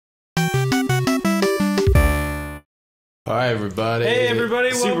Hi, everybody. Hey,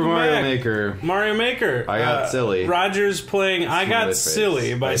 everybody. Super Welcome Mario back. Maker. Mario Maker. I Got Silly. Roger's playing I Got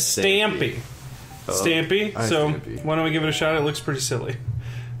Silly by Stampy. Stampy. So, Stampy. why don't we give it a shot? It looks pretty silly.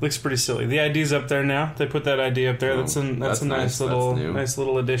 Looks pretty silly. The ID's up there now. They put that ID up there. That's a that's nice nice.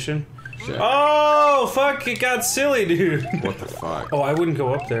 little addition. Shit. Oh, fuck. It got silly, dude. What the fuck? Oh, I wouldn't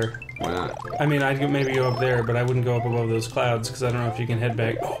go up there. Why not? I mean, I'd maybe go up there, but I wouldn't go up above those clouds because I don't know if you can head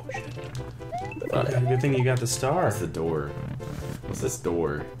back. Oh, shit. Okay, good thing you got the star. What's the door? What's this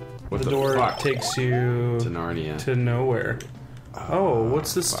door? What The door fuck? takes you to Narnia. to nowhere. Oh,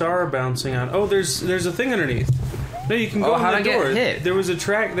 what's the star bouncing on? Oh, there's a thing underneath. No, you can go how'd on the I get door. hit? There was a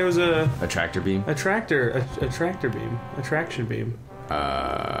A tractor beam? a tractor beam, a traction beam.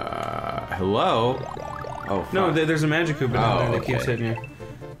 Hello? Oh, fuck. No, there's a magic hoop in there that keeps hitting you.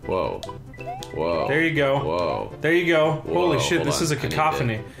 Whoa. Whoa. There you go. Whoa. There you go. Whoa, Holy shit, hold this on. is a I need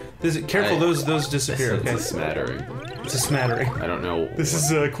cacophony. Careful, those disappear. It's Okay, a smattering. it's a smattering. I don't know. This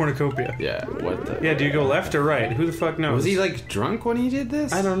is a cornucopia. Yeah, what the... Yeah, do you go left or right? Who the fuck knows? Was he, like, drunk when he did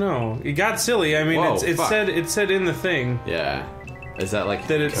this? I don't know. It got silly. I mean, Whoa, it fuck. said in the thing Yeah. Is that, like,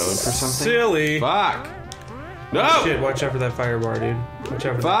 that code it's for something? silly. Fuck! No! Oh, shit, watch out for that fire bar, dude. Watch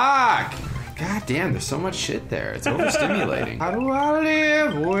out for that. Fuck! God damn, there's so much shit there. It's overstimulating. How do I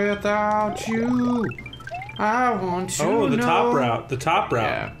live without you? I want to Oh, the know. top route. The top route.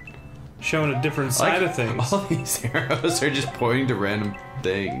 Yeah. Showing a different side of things. All these arrows are just pointing to random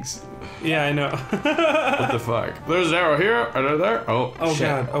things. Yeah, I know. What the fuck? There's an arrow here, and there. Oh, Oh shit.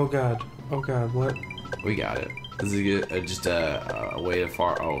 god, oh god, oh god, what? We got it. This is just a way to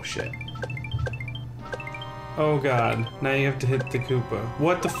far. Oh, shit. Oh god, now you have to hit the Koopa.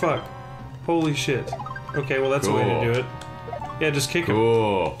 What the fuck? Holy shit. Okay, well that's a way to Cool. do it. Yeah, just kick him.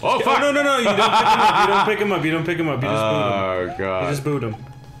 Cool. Oh, Oh, fuck! no, you don't pick him up, you don't pick him up, you don't pick him up, you just boot him. Oh, God. You just boot him.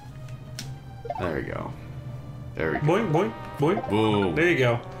 There we go. There we go. Boink, boink, boink. Boom. There you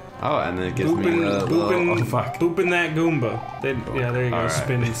go. Oh, and then it gives me Booping, the booping, oh, fuck. booping that Goomba. Yeah, there you go. All right.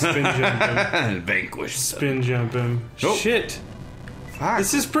 Spin jumping. Vanquish. Spin jumping. Nope. Shit. Fuck.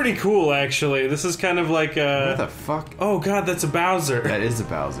 This is pretty cool, actually. This is kind of like What the fuck? Oh god, that's a Bowser. That is a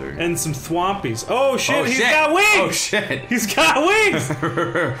Bowser. And some Thwompies. Oh shit, Oh, he's shit. got wings! Oh shit. He's got wings!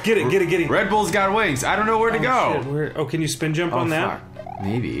 Get it. Red Bull's got wings. I don't know where to go. Shit, where... Can you spin jump on that? Fuck.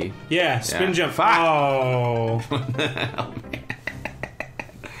 Maybe. Yeah, spin Yeah. jump. Fuck. Oh. What the hell, man?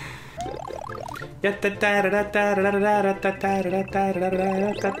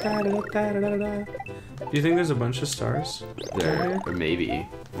 Do you think there's a bunch of stars? There, maybe.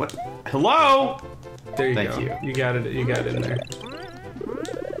 What? Hello? There you Thank go. you. You got it. You got it in there.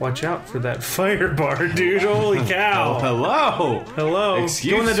 Watch out for that fire bar, dude. Holy cow. Hello? Hello.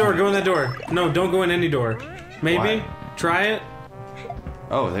 Excuse Go in the door. me. Go in that door. No, don't go in any door. Maybe. Why? Try it.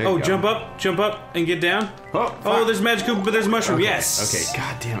 Oh, there you Oh, go. jump up, and get down. Oh, Oh, fuck. there's magic Koopa, but there's mushroom. Okay. Yes. Okay,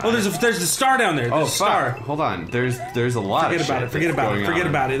 god damn it. Oh, there's the star down there. There's Oh, a star. fuck. Hold on. There's a lot of Forget shit about it. Forget that's about it. going Forget on.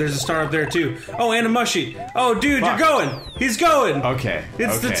 about it. There's a star up there too. Oh, and a mushy. Oh, dude, Fuck. you're going. He's going. Okay.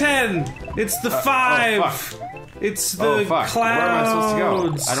 It's the okay. 10. It's the 5. fuck. It's the Oh, fuck. clouds. Where am I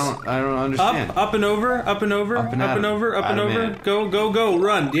supposed to go? I don't understand. Up and over, up and over, Up and up and out. over, up and I'm over. in. Go,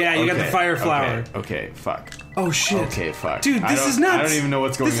 run. Yeah, you got the fire flower. Okay, fuck. Oh shit. Okay, fuck. Dude, this is nuts. I don't even know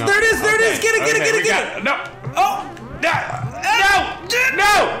what's going on. There it is, there it is. Okay, Get it, get it, okay, get it, we get got it. No. Oh!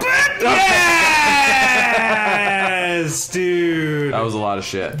 No! Yes, dude. That was a lot of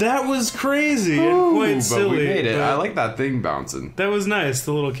shit. That was crazy and Ooh, quite but silly. we made it. but I like that thing bouncing. that was nice.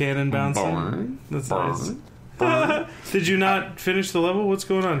 The little cannon bouncing. Burn. That's Burn. nice. Did you not finish the level? What's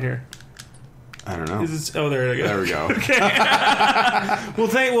going on here? I don't know. Is it, oh, there it goes. There we go.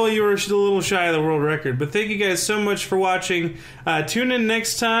 Well, you were a little shy of the world record, but thank you guys so much for watching. Tune in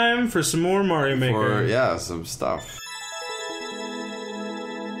next time for some more Mario Maker. Or, yeah, some stuff.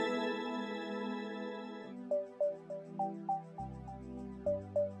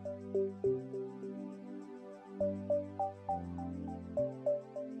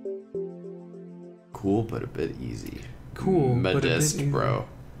 Cool, but a bit easy. Cool, but a bit Madist, easy. bro.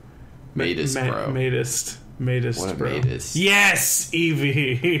 Madist, bro. Madist, What a bro. Madist. Yes,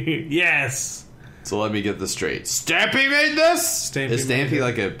 Evie. Yes. So let me get this straight. Stampy made this? Stampy Is made Stampy it.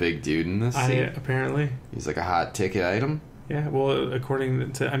 like a big dude in this scene? Apparently. He's like a hot ticket item? Yeah, well,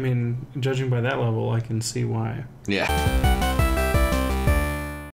 according to, judging by that level, I can see why. Yeah.